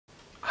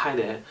Hi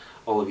there,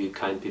 all of you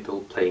kind people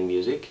playing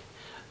music.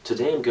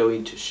 Today I'm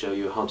going to show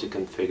you how to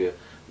configure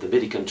the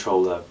MIDI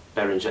controller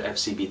Behringer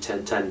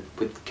FCB1010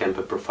 with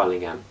Kemper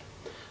Profiling Amp.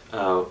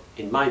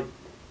 In my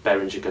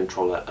Behringer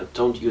controller I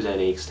don't use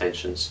any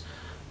extensions,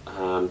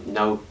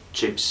 no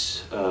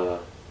chips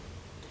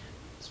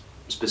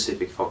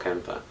specific for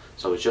Kemper,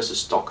 so it's just a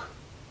stock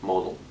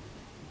model.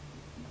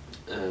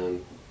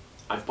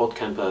 I've bought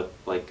Kemper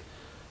like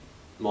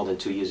more than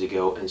 2 years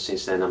ago, and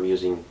since then I'm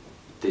using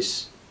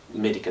this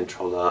MIDI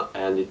controller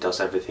and it does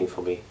everything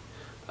for me.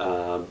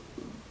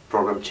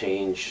 Program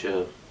change,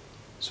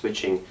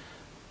 switching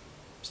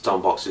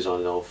stomp boxes on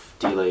and off,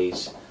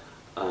 delays,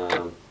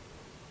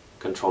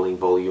 controlling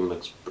volume,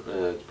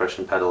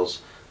 expression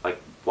pedals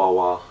like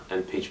wah-wah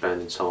and pitch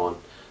bend and so on.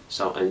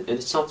 And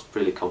it's not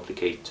really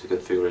complicated to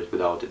configure it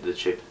without the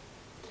chip.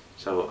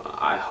 So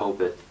I hope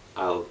that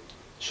I'll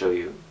show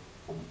you.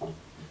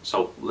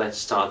 So let's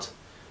start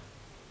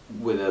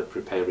with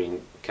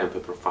preparing Kemper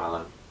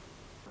Profiler.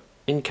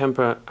 In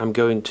Kemper I'm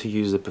going to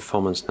use the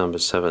performance number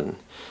 7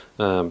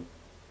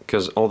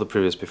 because all the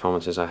previous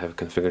performances I have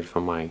configured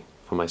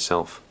for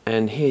myself.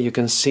 And here you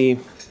can see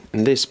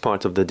in this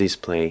part of the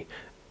display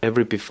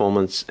every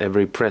performance,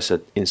 every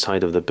preset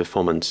inside of the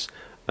performance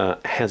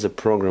has a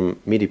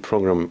MIDI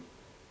program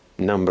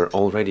number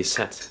already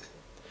set.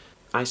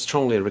 I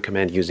strongly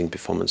recommend using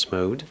performance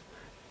mode.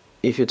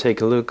 If you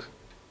take a look,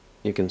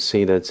 you can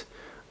see that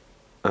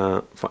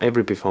for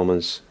every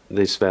performance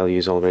this value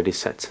is already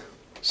set.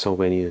 So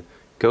when you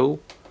go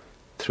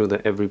through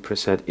every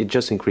preset, it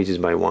just increases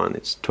by 1.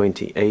 It's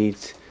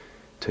 28,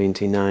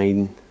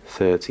 29,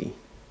 30.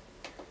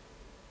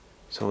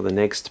 So the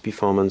next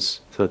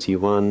performance,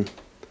 31,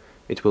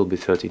 it will be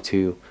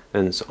 32,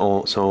 and so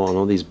on.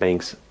 All these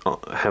banks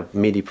have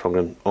MIDI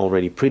program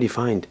already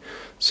predefined,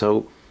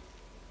 so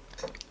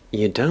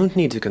you don't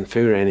need to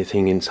configure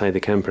anything inside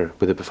the Kemper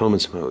with the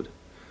performance mode.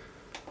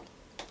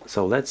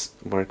 So let's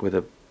work with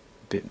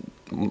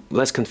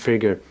let's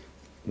configure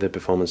the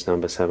performance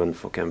number 7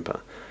 for Kemper.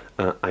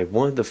 I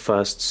want the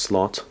first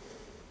slot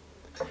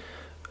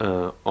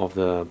of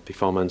the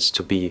performance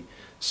to be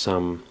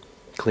some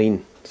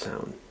clean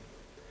sound.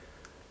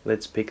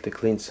 Let's pick the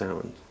clean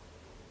sound.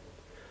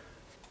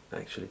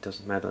 Actually, it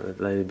doesn't matter,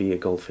 let it be a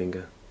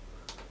Goldfinger.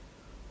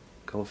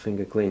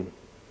 Goldfinger clean.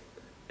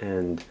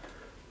 And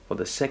for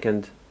the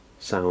second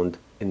sound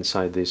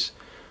inside this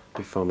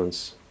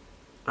performance,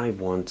 I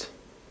want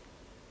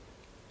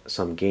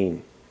some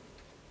gain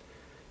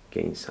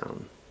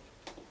sound.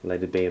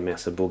 Let it be a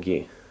Mesa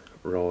Boogie,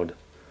 Royal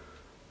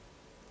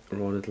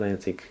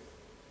Atlantic,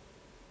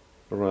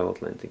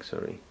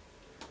 sorry,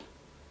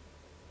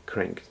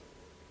 cranked.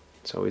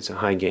 So it's a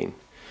high gain.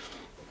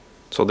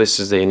 So this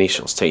is the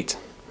initial state.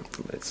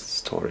 Let's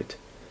store it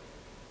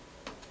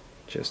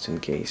just in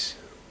case.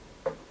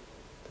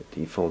 The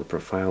default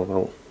profile,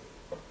 well,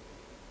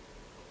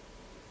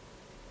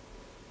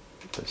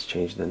 let's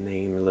change the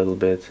name a little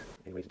bit.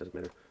 Anyways, it doesn't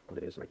matter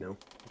what it is right now.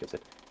 You can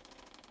set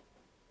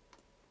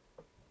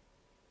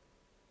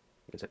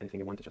anything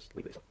you want to, just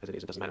leave it as it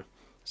is, it doesn't matter.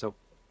 So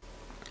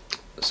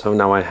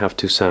now I have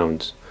two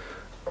sounds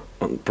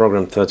on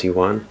program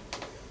 31,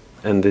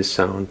 and this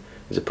sound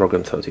is a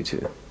program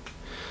 32.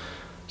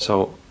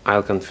 So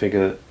I'll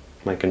configure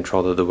my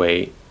controller the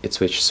way it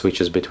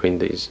switches between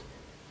these.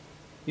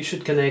 You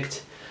should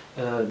connect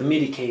the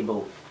MIDI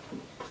cable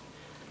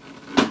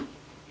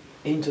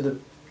into the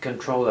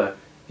controller,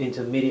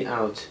 into MIDI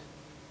out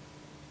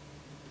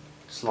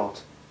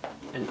slot,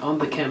 and on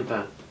the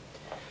Kemper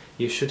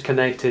you should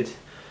connect it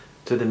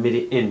to the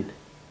MIDI in.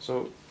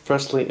 So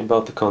firstly,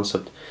 about the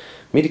concept.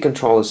 MIDI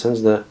controller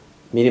sends the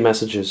MIDI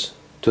messages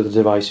to the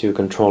device you're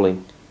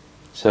controlling.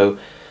 So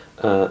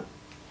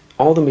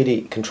all the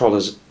MIDI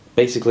controllers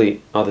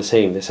basically are the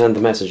same, they send the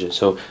messages.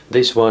 So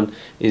this one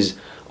is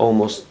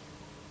almost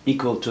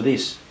equal to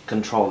this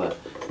controller,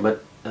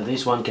 but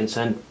this one can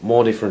send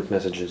more different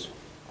messages,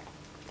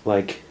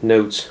 like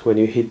notes when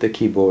you hit the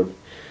keyboard,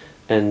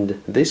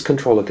 and this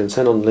controller can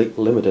send only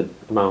limited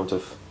amount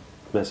of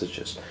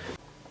messages.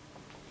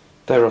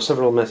 There are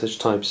several message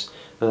types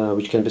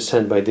which can be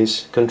sent by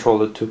this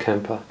controller to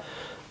Kemper.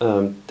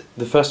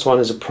 The first one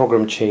is a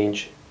program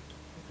change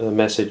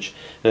message.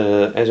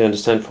 As you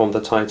understand from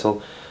the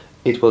title,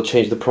 it will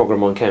change the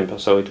program on Kemper,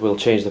 so it will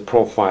change the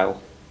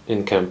profile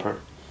in Kemper.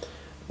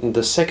 And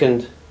the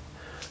second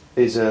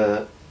is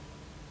a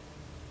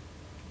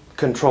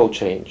control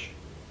change.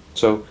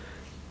 So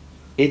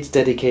it's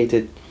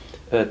dedicated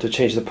to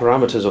change the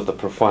parameters of the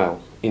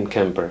profile in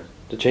Kemper,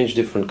 to change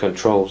different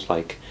controls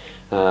like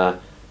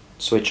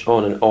switch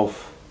on and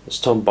off the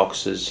stomp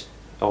boxes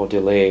or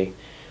delay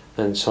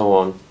and so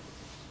on.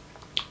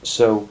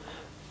 So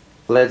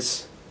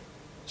let's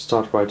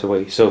start right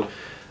away. So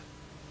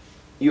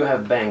you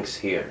have banks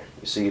here.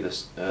 You see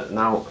this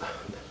now.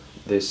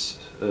 This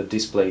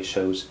display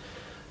shows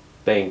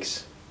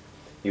banks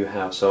you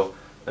have. So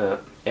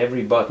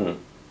every button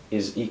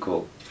is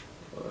equal.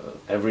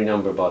 Every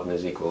number button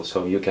is equal.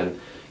 So you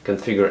can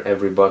configure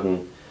every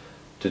button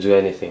to do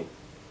anything.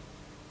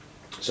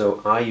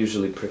 So I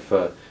usually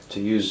prefer to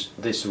use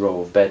this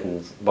row of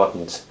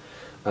buttons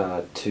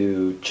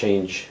to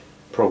change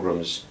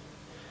programs,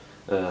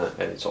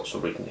 and it's also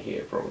written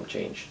here, program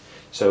change.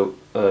 So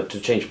to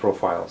change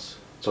profiles.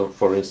 So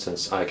for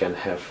instance, I can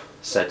have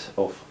a set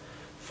of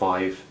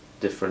 5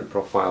 different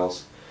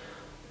profiles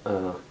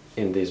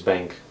in this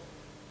bank.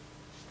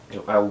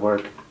 I'll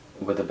work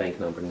with the bank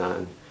number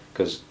 9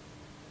 because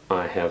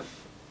I have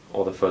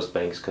all the first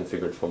banks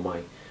configured for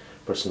my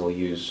personal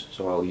use,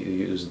 so I'll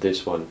use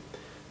this one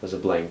as a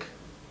blank.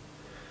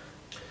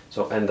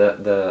 So, and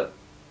the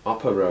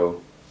upper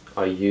row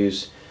I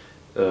use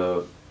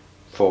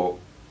for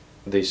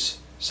this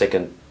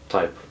second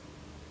type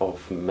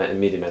of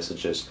MIDI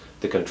messages,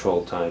 the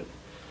control type.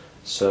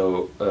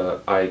 So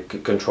I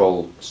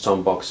control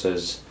some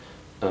boxes,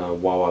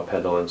 wah-wah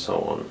pedal and so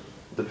on.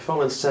 The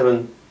Performance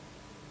 7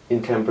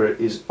 in Kemper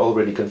is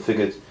already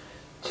configured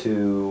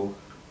to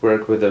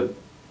work with the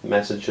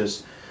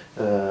messages,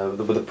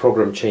 with the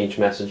program change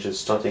messages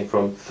starting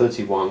from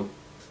 31.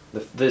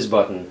 This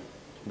button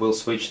will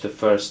switch the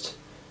first,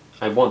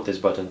 I want this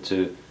button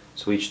to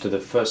switch to the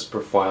first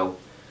profile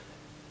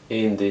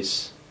in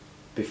this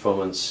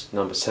Performance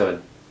number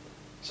 7.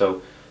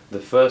 So the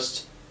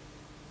first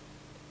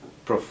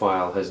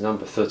profile has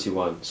number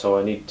 31, so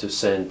I need to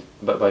send,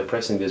 but by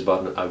pressing this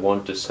button I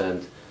want to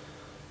send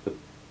the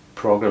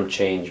program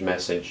change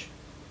message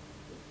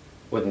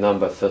with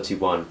number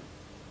 31,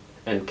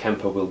 and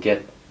Kemper will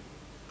get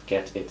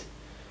it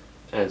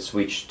and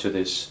switch to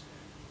this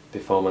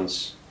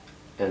Performance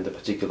and the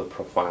particular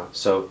profile.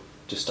 So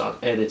to start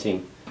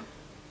editing,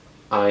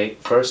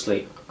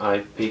 firstly I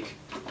pick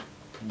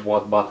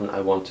what button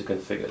I want to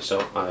configure.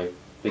 So I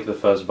pick the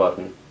first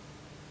button,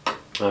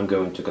 I'm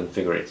going to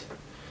configure it.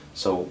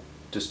 So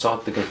to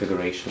start the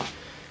configuration,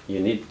 you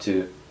need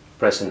to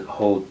press and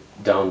hold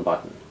down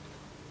button.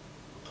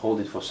 Hold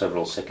it for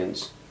several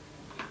seconds,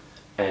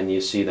 and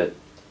you see that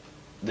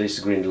this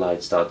green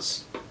light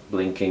starts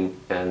blinking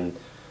and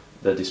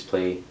the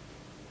display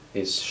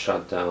is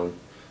shut down.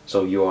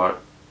 So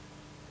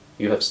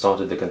you have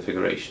started the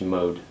configuration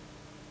mode.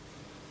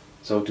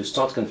 So to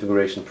start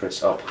configuration,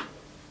 press up.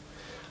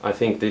 I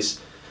think this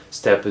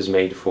step is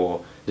made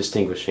for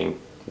distinguishing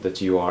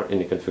that you are in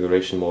the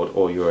configuration mode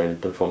or you are in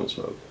performance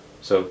mode.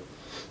 So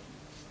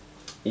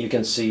you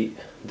can see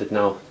that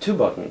now 2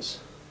 buttons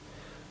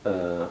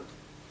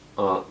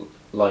are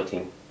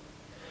lighting.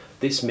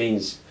 This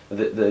means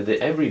the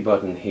every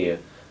button here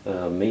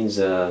means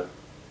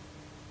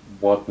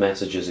what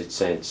messages it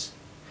sends.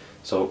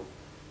 So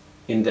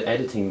in the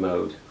editing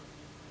mode,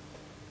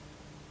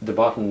 the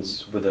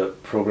buttons with a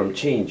program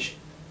change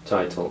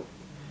title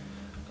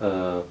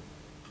are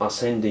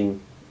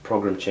sending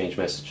program change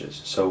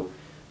messages. So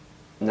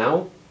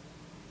now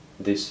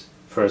this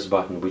first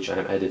button, which I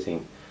am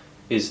editing,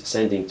 is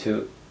sending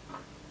two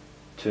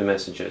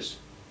messages.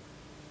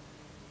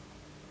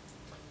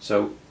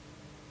 So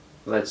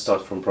let's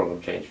start from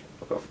program change.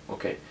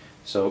 Okay,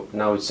 so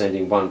now it's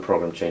sending one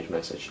program change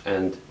message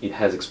and it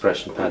has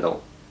expression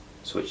pedal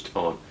switched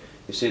on.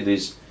 You see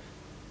these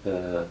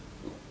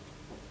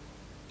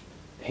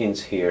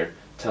hints here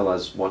tell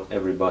us what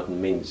every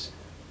button means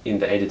in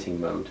the editing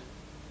mode.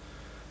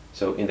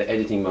 So in the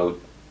editing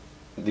mode,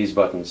 these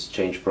buttons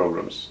change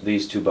programs.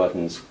 These 2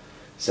 buttons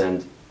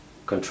send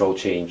control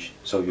change,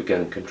 so you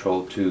can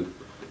control 2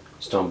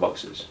 stomp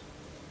boxes.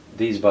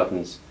 These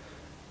buttons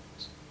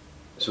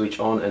switch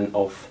on and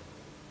off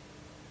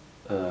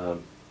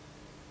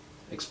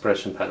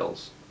expression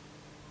pedals.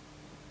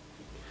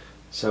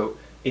 So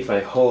if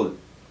I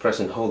press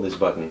and hold this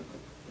button,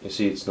 you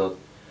see it's not,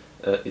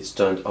 it's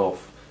turned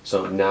off.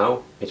 So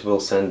now it will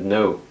send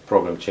no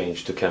program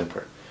change to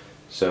Kemper.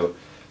 So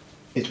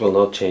it will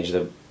not change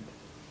the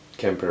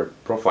Kemper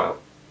profile.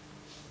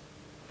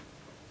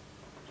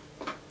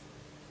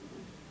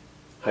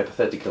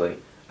 Hypothetically,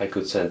 I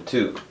could send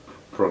 2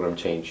 program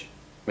change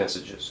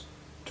messages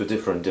to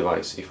different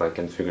device if I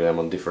configure them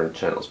on different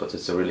channels, but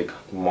it's a really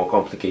more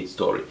complicated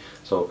story,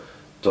 so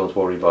don't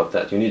worry about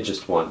that. You need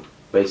just one.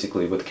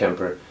 Basically with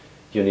Kemper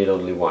you need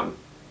only one.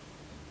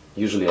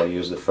 Usually I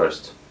use the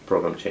first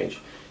program change.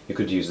 You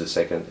could use the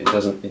second.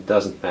 It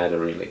doesn't matter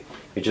really.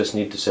 You just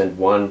need to send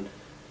one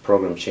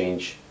program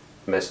change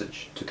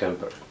message to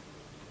Kemper.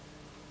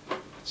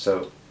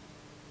 So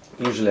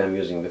usually I'm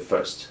using the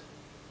first.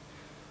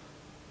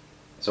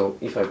 So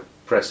if I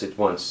press it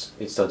once,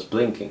 it starts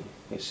blinking,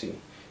 you see.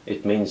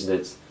 It means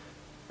that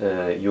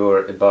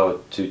you're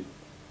about to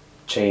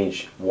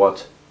change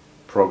what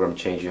program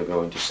change you're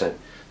going to send.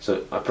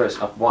 So I press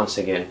up once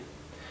again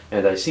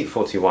and I see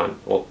 41.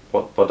 Well,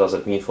 what does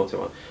it mean,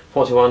 41?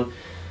 41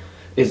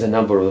 is the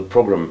number of the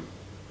program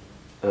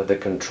the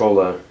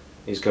controller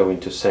is going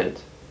to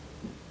send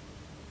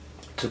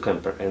to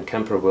Kemper, and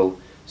Kemper will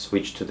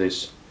switch to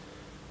this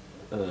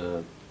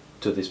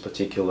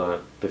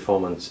particular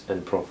performance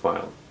and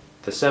profile.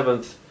 The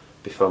 7th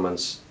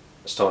performance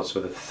starts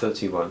with a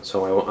 31,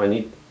 so I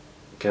need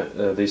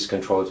this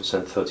controller to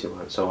send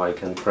 31, so I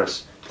can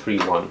press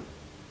 3-1,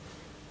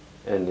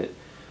 and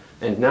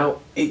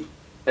now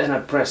I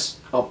press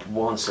up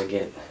once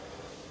again,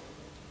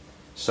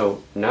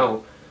 So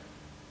now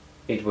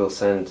it will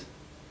send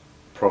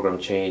program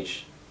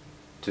change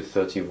to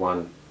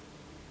 31,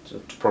 to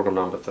program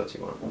number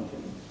 31.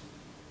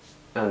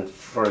 And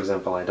for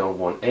example, I don't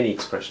want any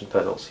expression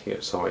pedals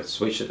here, so I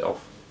switch it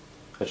off.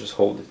 I just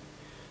hold it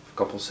for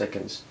a couple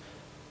seconds.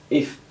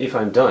 If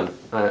I'm done,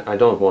 I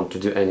don't want to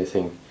do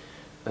anything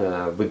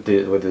with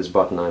this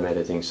button I'm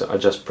editing, so I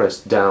just press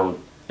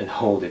down and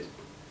hold it,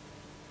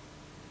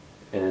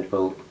 and it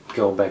will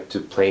go back to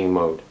playing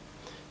mode.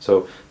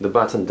 So the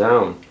button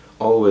down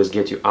always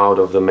gets you out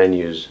of the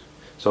menus.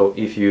 So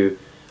if you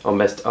are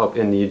messed up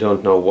and you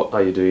don't know what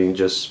are you doing,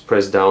 just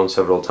press down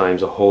several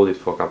times or hold it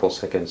for a couple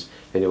seconds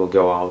and it will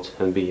go out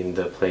and be in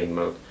the playing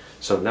mode.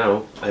 So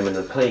now I'm in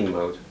the playing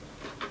mode,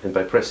 and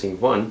by pressing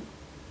 1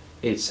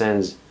 it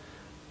sends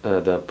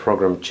the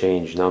program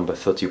change number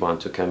 31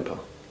 to Kemper,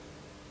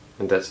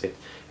 and that's it.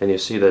 And you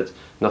see that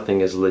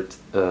nothing is lit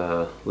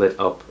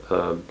up.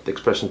 The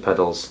expression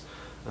pedals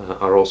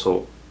are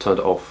also turned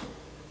off.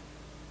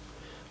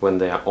 When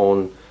they are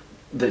on,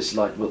 this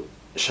light will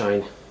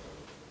shine.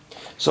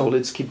 So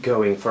let's keep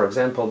going. For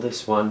example,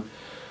 this one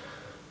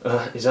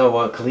is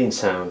our clean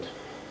sound.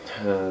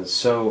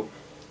 So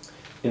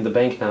in the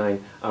Bank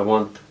 9 I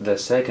want the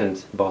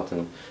second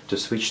button to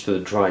switch to the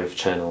drive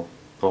channel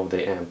of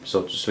the amp,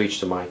 so to switch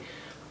to my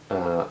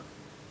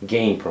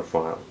gain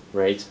profile,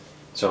 right?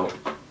 So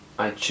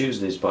I choose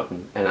this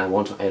button and I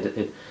want to edit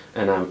it,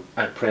 and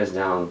I press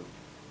down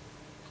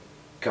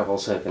a couple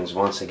seconds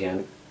once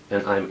again,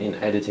 and I'm in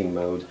editing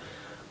mode.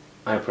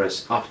 I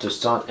press up to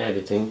start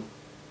editing,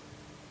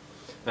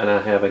 and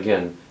I have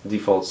again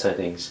default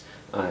settings.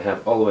 I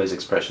have always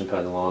expression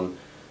pedal on,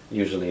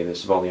 usually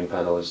this volume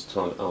pedal is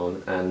turned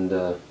on,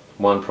 and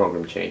one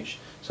program change.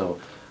 So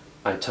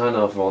I turn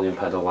off volume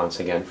pedal once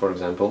again, for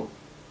example,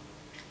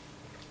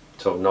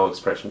 so no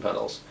expression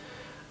pedals,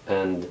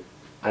 and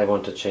I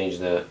want to change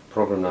the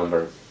program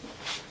number.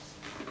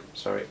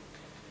 Sorry,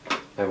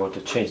 I want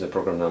to change the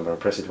program number. I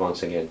press it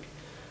once again,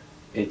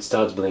 it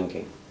starts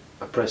blinking.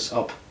 I press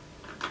up,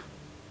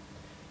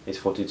 it's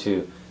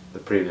 42, the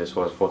previous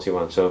was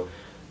 41. So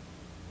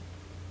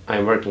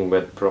I'm working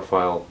with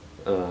profile,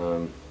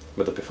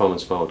 with the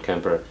performance mode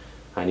Kemper.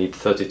 I need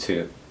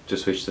 32 to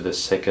switch to the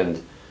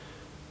second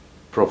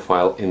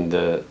profile in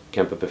the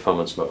Kemper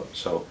performance mode.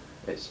 So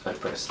I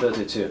press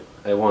 32.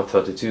 I want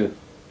 32,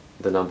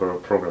 the number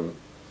of program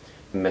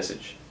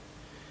message.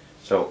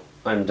 So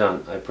I'm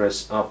done. I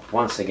press up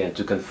once again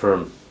to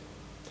confirm.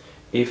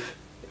 If,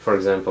 for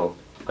example,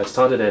 I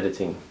started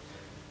editing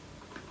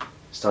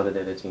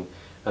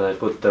and I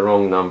put the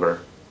wrong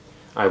number,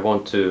 I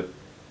want to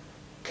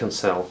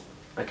cancel,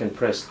 I can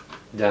press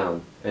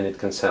down and it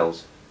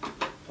cancels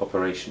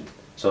operation.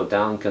 So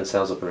down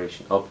cancels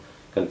operation, up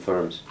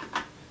confirms.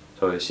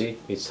 So you see,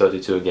 it's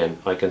 32 again,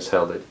 I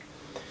canceled it.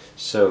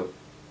 So,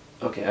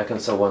 okay, I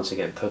cancel once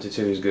again,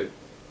 32 is good.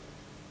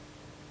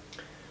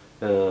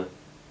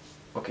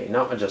 Okay,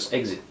 now I just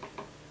exit,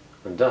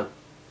 I'm done.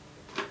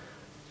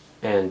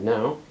 And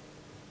now,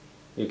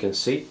 you can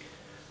see,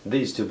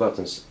 these two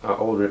buttons are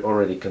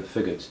already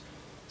configured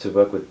to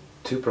work with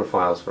two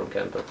profiles from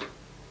Kemper.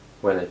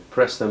 When I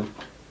press them,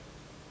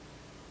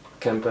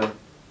 Kemper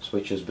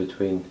switches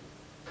between.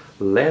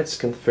 Let's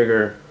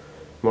configure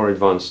more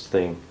advanced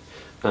thing.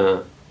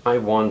 I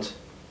want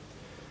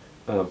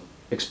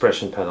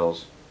expression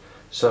pedals.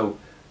 So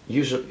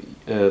usually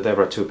there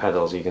are two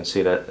pedals, you can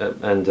see that,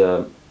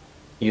 and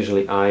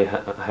usually I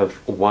have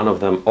one of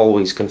them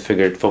always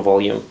configured for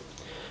volume,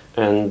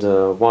 and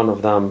one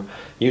of them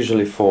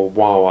usually for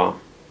wah-wah,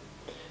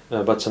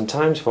 but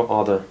sometimes for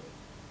other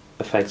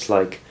effects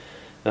like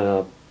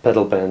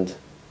pedal bend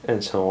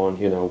and so on,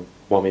 you know,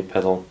 whammy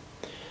pedal.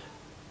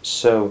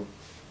 So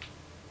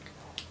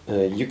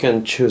you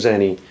can choose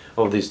any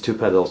of these two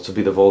pedals to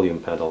be the volume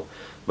pedal,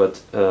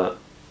 but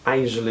I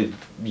usually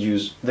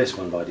use this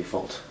one by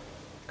default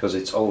because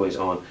it's always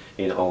on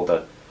in all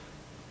the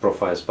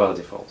profiles by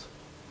default.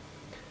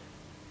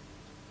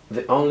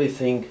 The only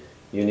thing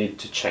you need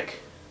to check,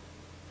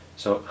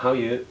 so how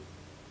you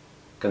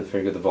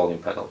configure the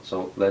volume pedal.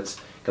 So let's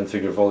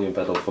configure volume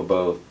pedal for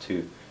both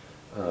two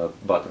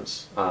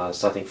buttons,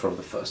 starting from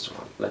the first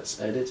one. Let's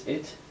edit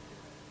it,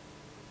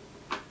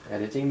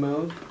 editing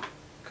mode,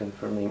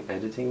 confirming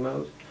editing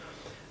mode,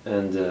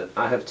 and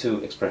I have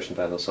two expression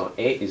pedals, so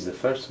A is the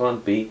first one,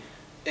 B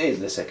is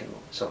the second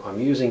one. So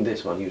I'm using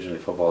this one usually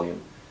for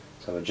volume.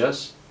 So I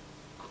just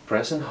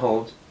press and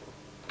hold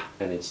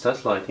and it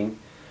starts lighting,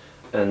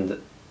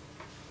 and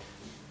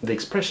the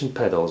expression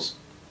pedals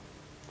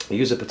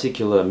use a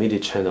particular MIDI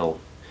channel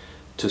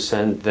to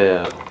send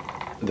the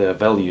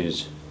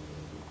values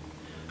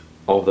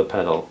of the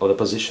pedal, or the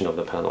position of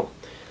the pedal.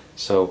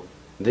 So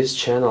this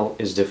channel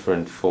is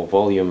different for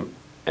volume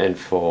and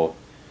for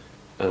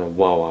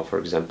wah-wah, for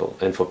example,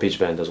 and for pitch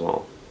bend as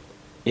well.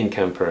 In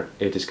Kemper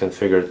it is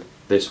configured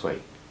this way.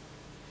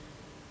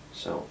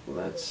 So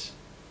let's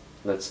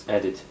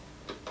edit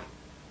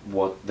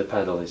what the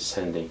pedal is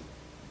sending.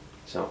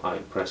 So I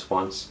press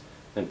once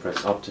and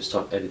press up to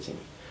start editing.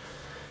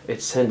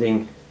 It's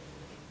sending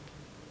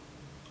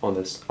on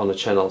the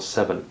channel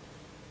 7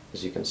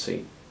 as you can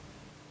see.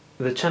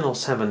 The channel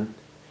 7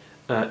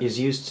 is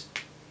used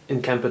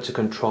in Kemper to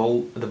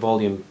control the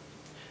volume.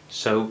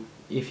 So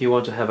if you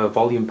want to have a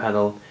volume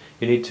pedal,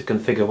 you need to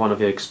configure one of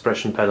your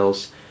expression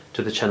pedals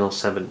to the channel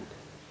 7.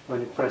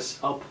 When you press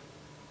up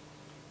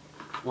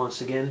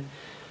once again,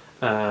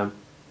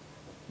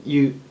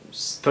 you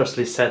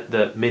firstly set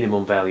the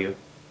minimum value,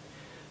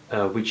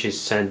 which is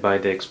set by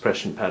the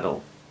expression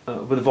pedal.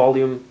 With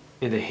volume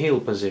in the heel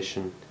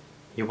position,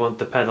 you want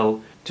the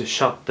pedal to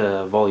shut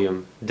the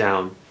volume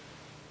down.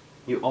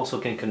 You also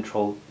can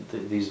control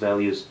these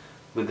values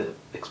with the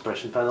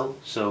expression pedal.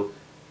 So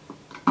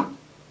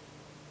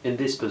in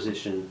this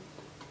position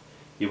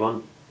you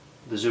want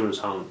the zero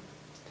tone,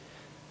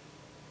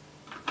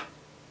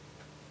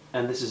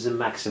 and this is the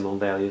maximum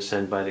value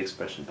set by the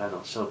expression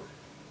pedal, so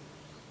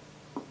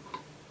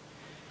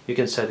you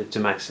can set it to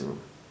maximum.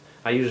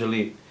 I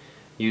usually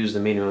use the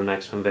minimum and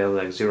maximum value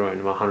like 0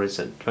 and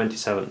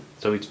 127,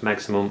 so it's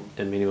maximum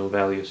and minimum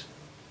values.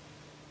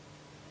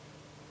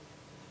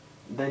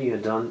 Then you're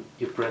done,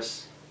 you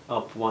press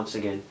up once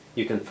again,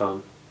 you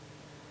confirm,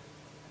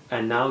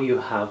 and now you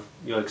have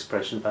your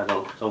expression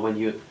pedal. So when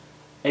you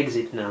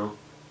exit now,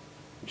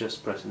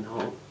 just press and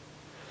hold.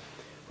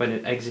 When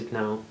you exit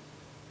now,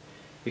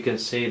 you can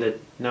see that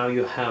now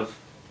you have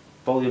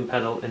volume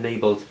pedal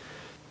enabled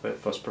with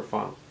first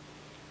profile.